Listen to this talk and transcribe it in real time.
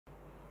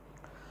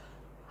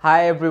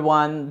Hi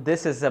everyone,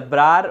 this is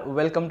Abrar.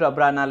 Welcome to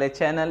Abrar Knowledge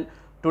channel.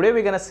 Today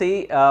we're going to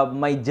see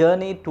my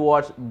journey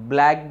towards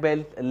Black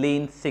Belt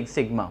Lean Six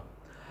Sigma.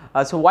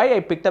 So why I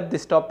picked up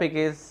this topic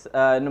is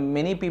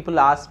many people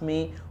ask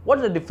me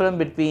what's the difference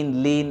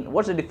between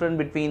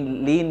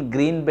lean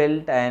green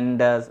belt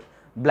and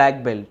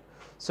black belt.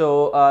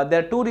 So there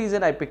are two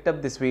reasons I picked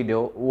up this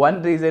video.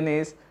 One reason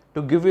is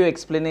to give you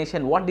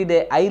explanation what did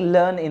I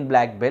learn in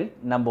black belt,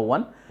 number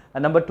one,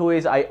 and number two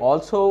is I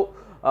also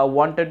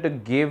wanted to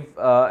give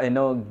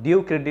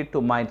due credit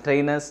to my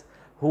trainers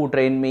who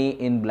trained me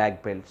in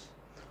black belts.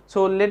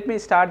 So let me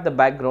start the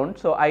background.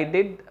 So I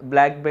did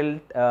black belt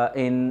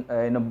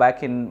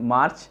back in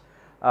March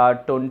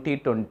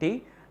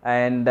 2020,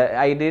 and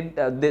I did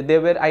I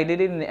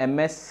did it in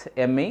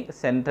MSME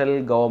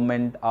Central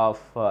Government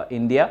of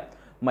India.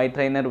 My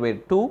trainer were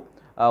two.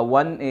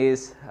 One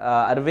is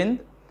Arvind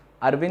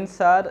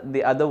sir.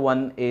 The other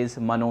one is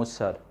Manoj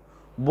sir.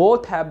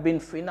 Both have been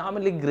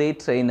phenomenally great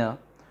trainer.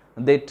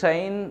 They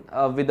train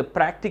with the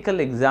practical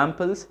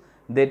examples.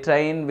 They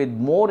train with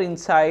more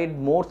insight,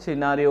 more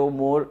scenario,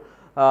 more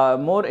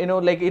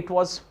like it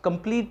was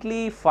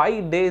completely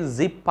 5 days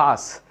zip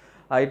pass.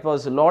 It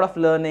was a lot of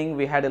learning.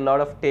 We had a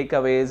lot of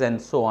takeaways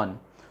and so on.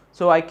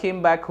 So I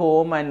came back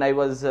home and I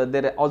was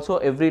there also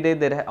every day.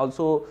 There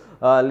also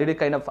little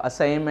kind of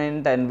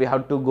assignment and we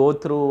have to go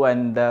through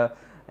and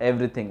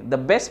everything. The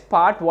best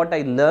part what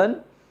I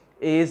learned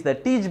is the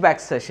Teachback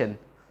session.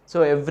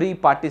 So every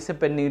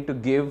participant need to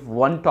give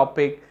one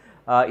topic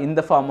in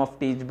the form of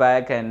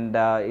Teachback, and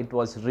it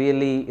was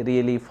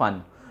really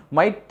fun.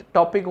 My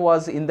topic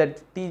was in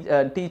that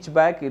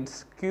Teachback,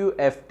 it's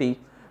QFT,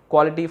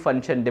 Quality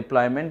Function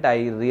Deployment.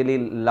 I really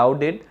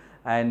loved it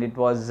and it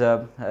was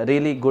a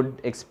really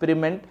good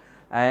experiment,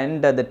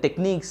 and the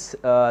techniques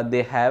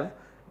they have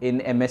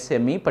in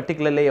MSME.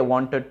 Particularly I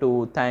wanted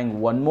to thank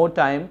one more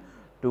time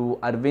to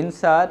Arvind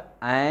sir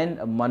and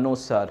Manoj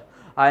sir.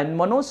 And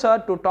Manoj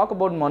sir, to talk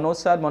about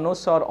Manoj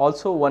sir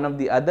also one of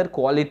the other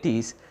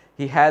qualities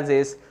he has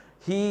is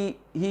he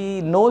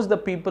knows the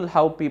people,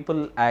 how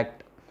people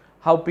act,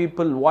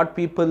 what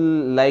people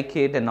like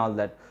it and all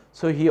that.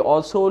 So he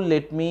also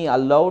let me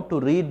allow to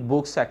read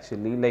books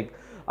actually, like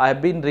I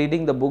have been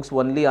reading the books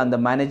only on the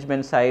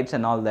management sides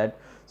and all that.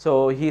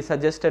 So he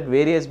suggested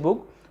various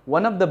books.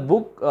 One of the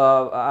book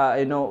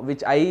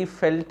which I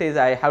felt is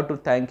I have to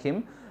thank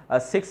him,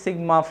 Six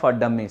Sigma for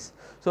Dummies.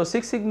 So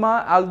Six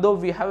Sigma, although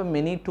we have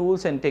many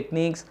tools and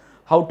techniques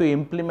how to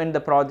implement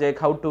the project,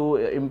 how to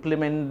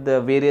implement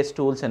the various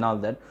tools and all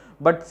that,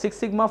 but Six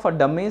Sigma for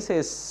Dummies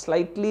is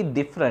slightly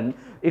different.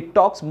 It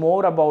talks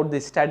more about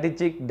the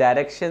strategic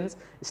directions,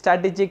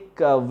 strategic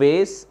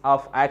ways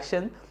of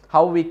action,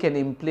 how we can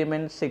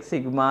implement Six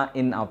Sigma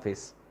in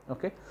office.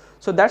 Okay,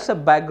 so that's a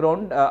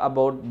background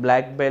about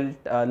black belt,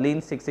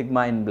 lean Six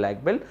Sigma in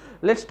black belt.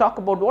 Let's talk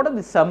about what are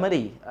the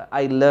summary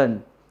I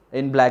learned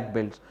in black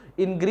belts.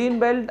 In green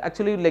belt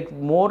actually like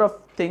more of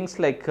things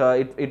like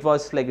it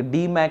was like a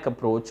DMAC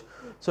approach.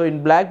 So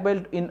in black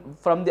belt,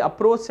 from the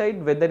approach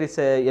side, whether it's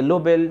a yellow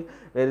belt,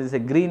 whether it's a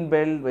green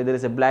belt, whether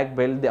it's a black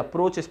belt, the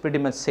approach is pretty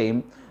much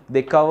same.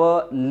 They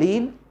cover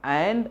lean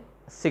and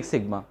Six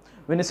Sigma.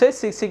 When you say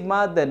Six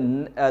Sigma,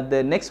 then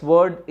the next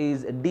word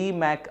is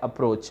DMAC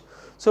approach.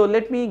 So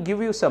let me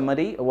give you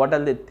summary. What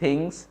are the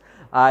things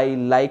I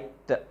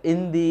liked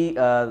in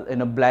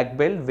the black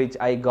belt, which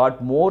I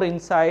got more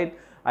insight,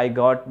 I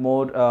got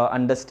more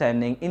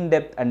understanding,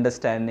 in-depth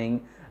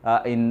understanding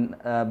in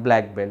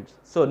black belts.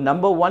 So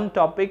number one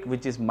topic,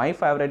 which is my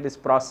favorite, is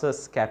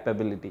process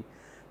capability.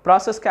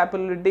 Process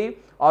capability,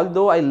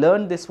 although I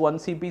learned this one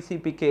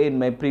CPK in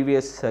my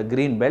previous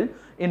green belt,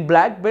 in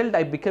black belt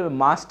I became a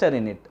master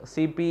in it.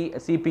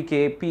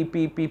 CPK,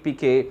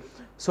 PPK.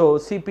 So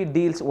CP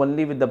deals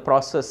only with the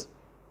process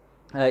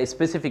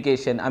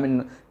specification, I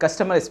mean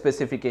customer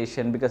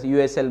specification, because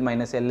USL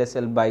minus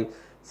LSL by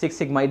Six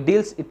Sigma,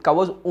 it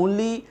covers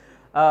only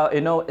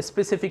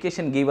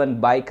specification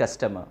given by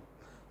customer.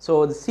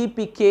 So the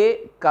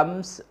CPK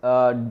comes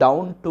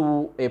down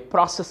to a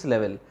process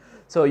level.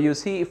 So you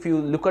see, if you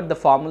look at the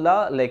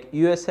formula like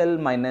USL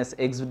minus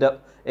X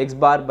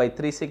bar by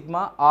 3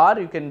 sigma, or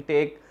you can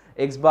take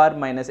X bar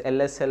minus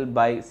LSL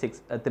by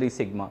 3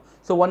 sigma.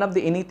 So one of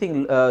the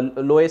anything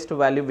lowest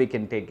value we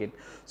can take it.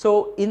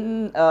 So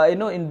in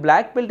in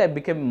black belt I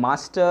became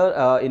master.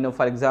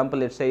 For example,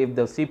 let's say if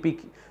the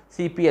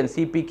CP and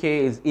CPK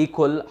is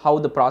equal, how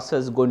the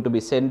process is going to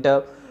be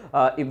center.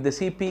 If the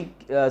CP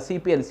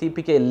and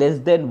CPK less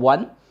than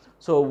 1,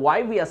 so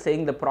why we are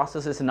saying the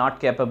process is not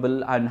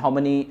capable and how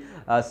many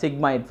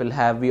sigma it will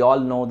have. We all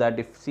know that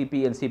if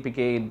CP and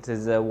CPK it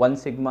is 1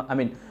 sigma, I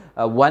mean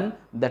 1,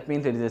 that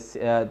means it is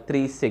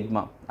 3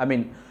 sigma. I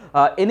mean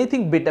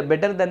anything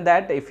better than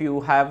that, if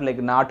you have like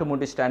an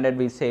automotive standard,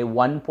 we say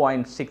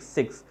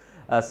 1.66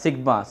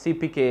 sigma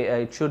CPK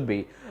it should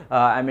be.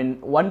 I mean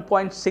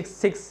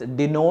 1.66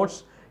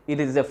 denotes it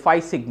is a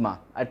 5 sigma.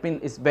 I mean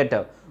it's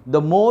better.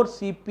 The more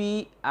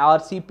CP or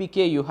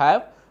CPK you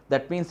have,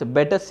 that means a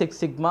better Six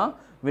Sigma.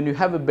 When you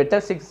have a better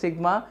Six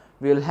Sigma,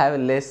 we will have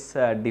less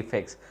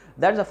defects.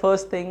 That's the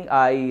first thing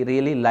I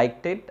really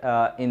liked it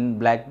in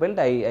black belt.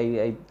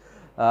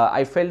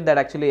 I felt that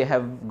actually I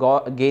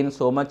have gained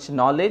so much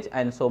knowledge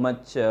and so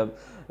much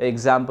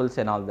examples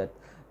and all that.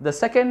 The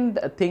second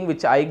thing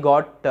which I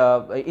got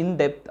in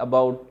depth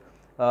about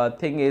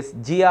thing is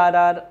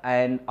GRR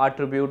and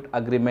attribute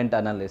agreement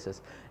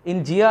analysis.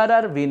 In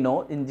GRR we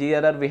know, in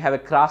GRR we have a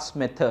cross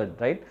method,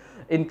 right?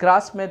 In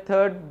cross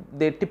method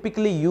they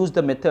typically use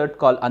the method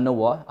called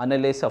ANOVA,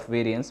 analysis of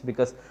variance,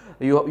 because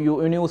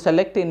when you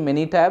select in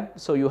many tab,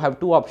 so you have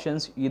two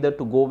options, either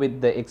to go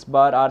with the X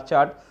bar R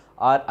chart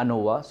or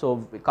ANOVA.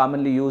 So we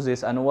commonly use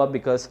this ANOVA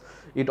because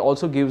it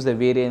also gives the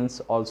variance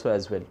also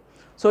as well.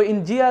 So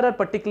in GRR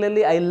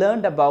particularly I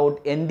learned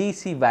about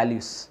NDC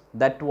values.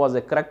 That was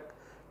a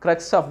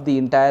crux of the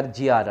entire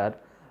GRR.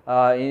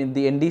 In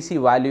the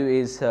NDC value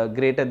is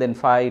greater than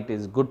 5, it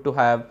is good to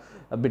have.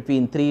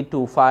 Between 3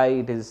 to 5,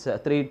 it is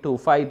 3 to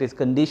 5 it is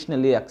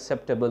conditionally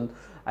acceptable,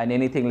 and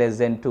anything less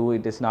than 2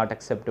 it is not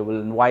acceptable,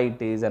 and why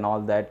it is and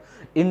all that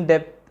in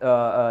depth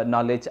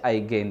knowledge I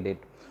gained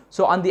it.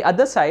 So on the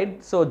other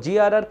side, so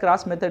GRR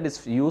cross method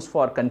is used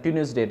for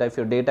continuous data. If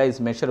your data is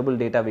measurable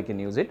data, we can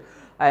use it.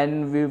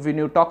 And when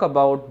you talk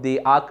about the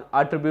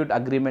attribute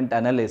agreement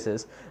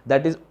analysis,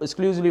 that is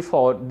exclusively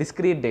for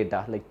discrete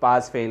data like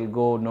pass, fail,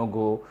 go, no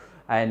go,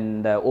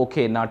 and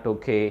okay, not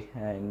okay,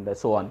 and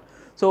so on.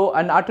 So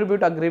an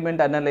attribute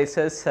agreement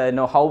analysis,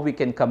 how we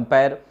can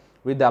compare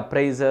with the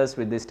appraisers,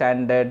 with the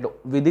standard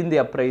within the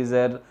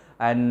appraiser,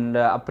 and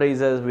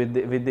appraisers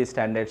with the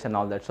standards and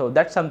all that. So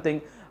that's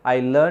something I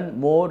learned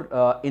more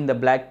in the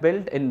black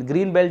belt. In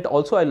green belt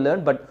also I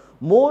learned, but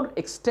more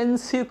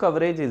extensive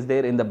coverage is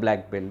there in the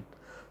black belt.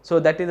 So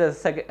that is a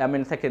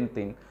second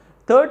thing.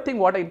 Third thing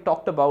what I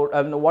talked about,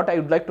 what I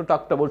would like to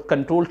talk about,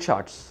 control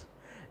charts.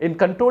 In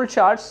control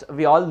charts,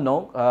 we all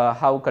know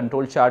how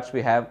control charts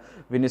we have.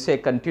 When you say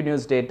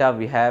continuous data,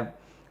 we have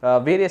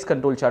various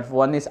control charts.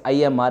 One is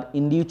IMR,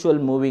 individual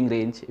moving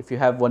range. If you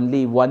have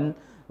only one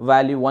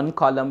value, one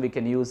column, we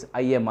can use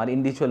IMR,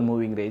 individual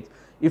moving range.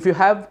 If you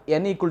have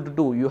n equal to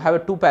 2, you have a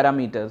 2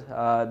 parameters,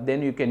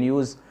 then you can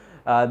use,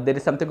 there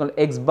is something called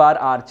X bar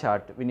R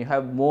chart. When you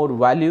have more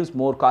values,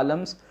 more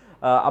columns,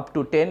 up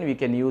to 10, we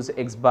can use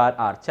X bar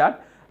R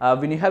chart.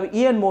 When you have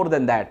even more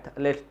than that,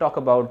 let's talk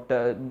about,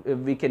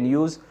 we can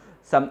use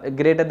some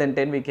greater than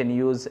 10, we can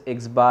use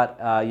X bar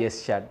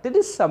S chart. That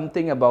is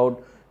something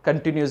about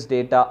continuous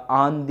data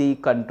on the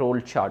control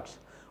charts.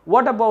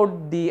 What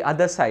about the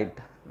other side,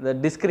 the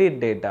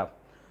discrete data?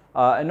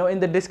 In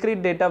the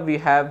discrete data we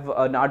have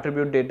an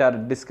attribute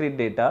data, discrete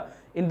data.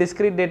 In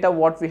discrete data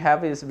what we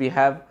have is, we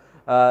have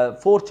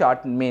 4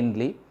 chart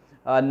mainly.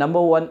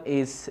 Number 1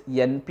 is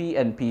NP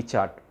and P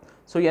chart.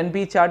 So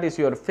NP chart is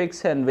your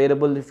fixed and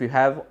variable. If you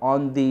have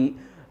on the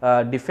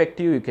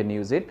defective, you can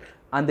use it.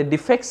 On the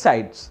defect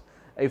sides,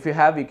 if you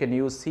have, you can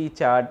use C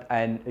chart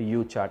and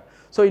U chart.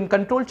 So in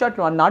control chart,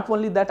 not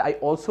only that, I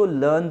also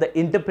learned the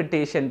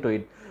interpretation to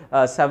it.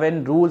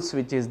 7 rules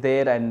which is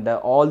there, and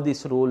all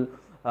this rule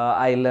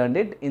I learned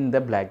it in the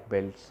black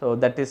belt. So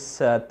that is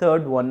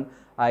third one,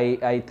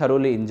 I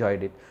thoroughly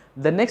enjoyed it.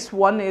 The next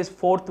one is,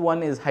 fourth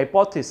one is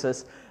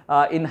hypothesis.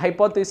 In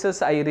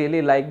hypothesis, I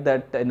really like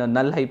that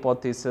null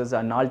hypothesis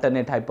and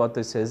alternate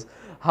hypothesis,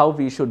 how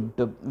we should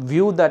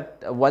view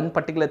that one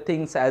particular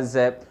things as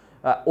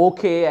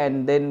okay,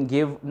 and then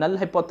give null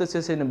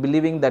hypothesis in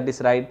believing that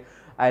is right,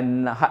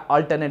 and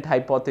alternate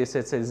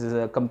hypothesis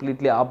is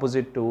completely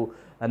opposite to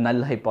a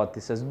null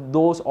hypothesis.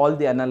 Those all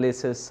the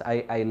analysis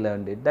I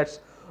learned it. That's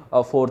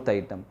a fourth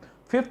item.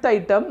 Fifth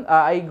item,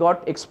 I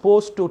got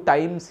exposed to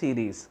time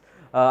series,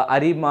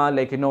 ARIMA,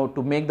 like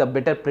to make the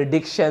better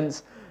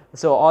predictions.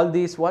 So all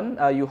these one,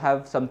 you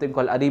have something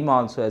called ARIMA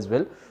also as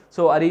well.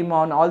 So ARIMA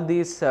on all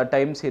these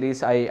time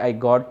series, I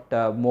got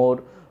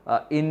more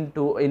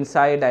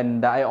inside,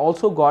 and I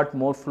also got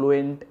more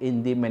fluent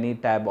in the many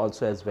tab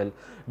also as well.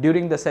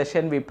 During the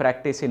session we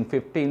practice in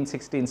 15,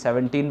 16,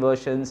 17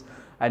 versions,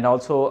 and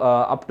also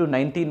up to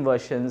 19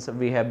 versions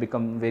we have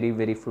become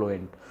very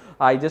fluent.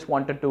 I just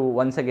wanted to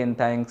once again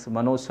thanks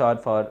Manoj sir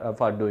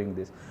for doing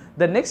this.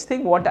 The next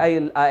thing what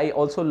I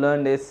also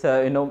learned is,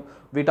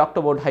 we talked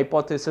about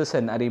hypothesis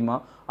and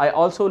ARIMA. I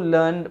also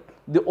learned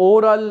the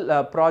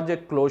overall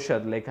project closure,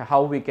 like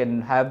how we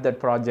can have that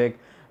project,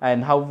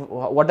 and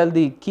what are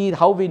the key,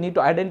 how we need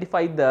to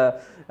identify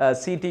the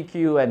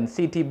CTQ and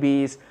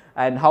CTBs,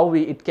 and how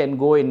it can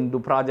go into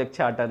project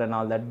charter and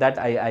all that. That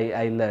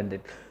I learned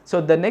it. So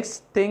the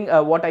next thing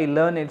what I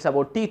learned is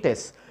about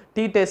t-test.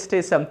 T-test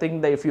is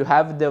something that if you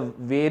have the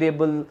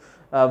variable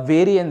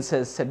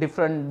variances,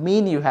 different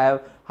mean you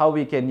have, how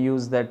we can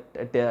use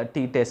that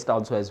t-test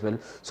also as well.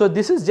 So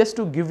this is just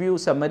to give you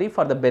summary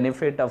for the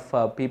benefit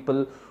of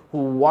people who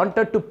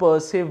wanted to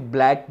pursue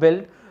black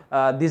belt.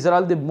 These are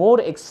all the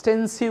more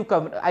extensive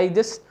I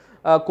just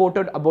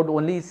quoted about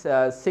only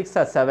 6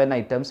 or 7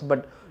 items,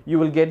 but you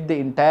will get the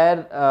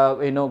entire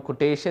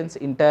quotations,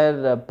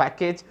 entire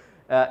package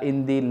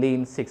in the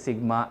Lean Six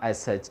Sigma as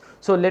such.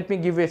 So let me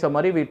give you a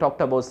summary. We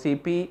talked about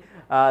CP,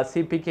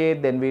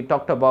 CPK, then we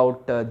talked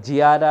about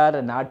GRR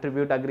and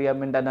attribute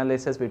agreement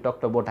analysis, we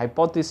talked about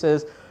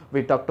hypothesis,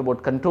 we talked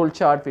about control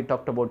chart, we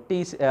talked about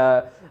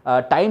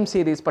time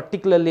series,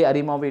 particularly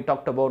ARIMA we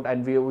talked about,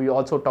 and we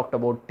also talked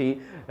about T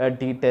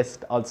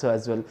test also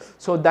as well.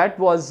 So that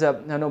was,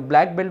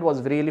 black belt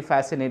was really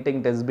fascinating.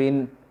 It has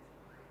been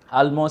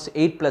almost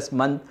 8+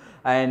 months,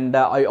 and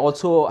I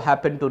also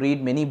happen to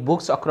read many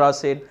books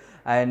across it,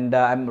 and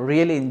I'm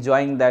really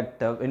enjoying that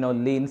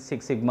Lean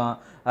Six Sigma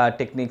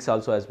techniques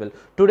also as well.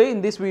 Today in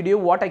this video,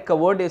 what I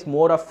covered is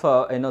more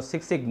of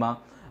Six Sigma.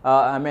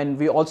 I mean,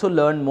 we also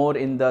learn more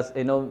in the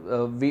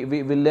we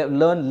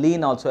learn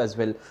Lean also as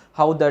well,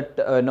 how that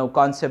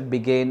concept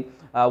began,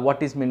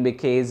 what is meant by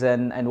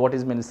Kaizen, and what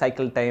is meant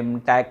cycle time,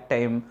 tag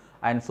time,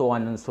 and so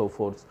on and so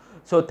forth.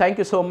 So thank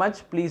you so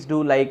much. Please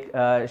do like,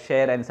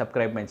 share and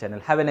subscribe my channel.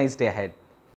 Have a nice day ahead.